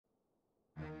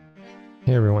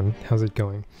Hey everyone, how's it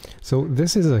going? So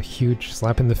this is a huge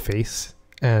slap in the face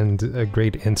and a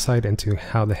great insight into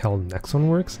how the hell Nexon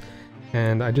works,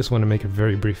 and I just want to make a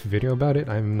very brief video about it.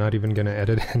 I'm not even going to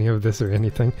edit any of this or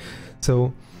anything.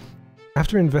 So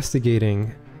after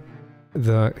investigating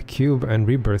the cube and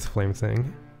rebirth flame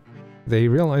thing, they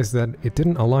realized that it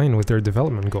didn't align with their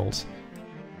development goals.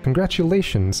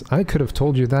 Congratulations, I could have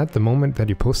told you that the moment that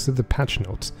you posted the patch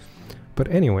notes. But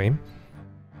anyway,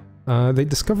 they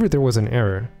discovered there was an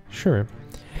error, sure.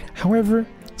 However,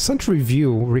 such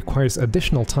review requires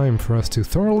additional time for us to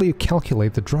thoroughly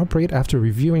calculate the drop rate after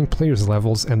reviewing players'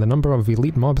 levels and the number of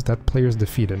elite mobs that players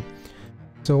defeated.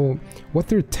 So, what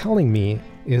they're telling me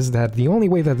is that the only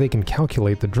way that they can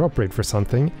calculate the drop rate for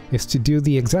something is to do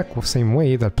the exact same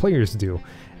way that players do.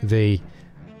 They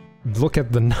look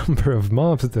at the number of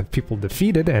mobs that people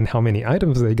defeated and how many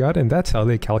items they got, and that's how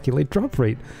they calculate drop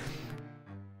rate.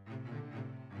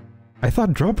 I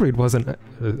thought drop rate wasn't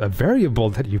a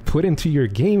variable that you put into your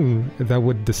game that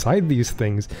would decide these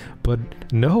things, but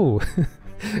no.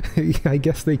 I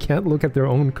guess they can't look at their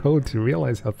own code to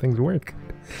realize how things work.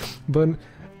 But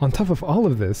on top of all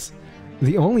of this,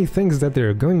 the only things that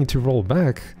they're going to roll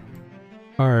back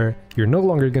are you're no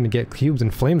longer going to get cubes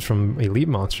and flames from elite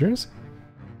monsters,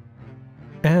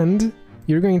 and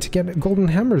you're going to get golden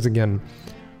hammers again.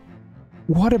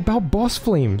 What about boss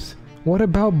flames? What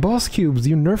about boss cubes?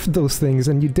 You nerfed those things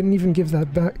and you didn't even give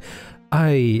that back.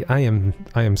 I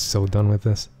am so done with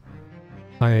this.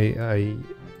 I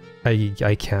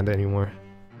can't anymore.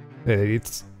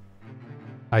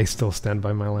 I still stand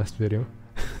by my last video.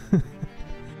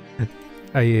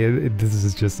 This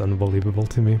is just unbelievable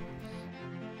to me.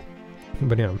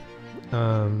 But yeah,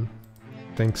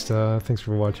 thanks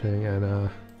for watching,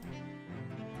 and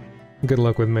good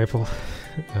luck with Maple.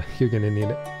 You're gonna need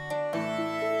it.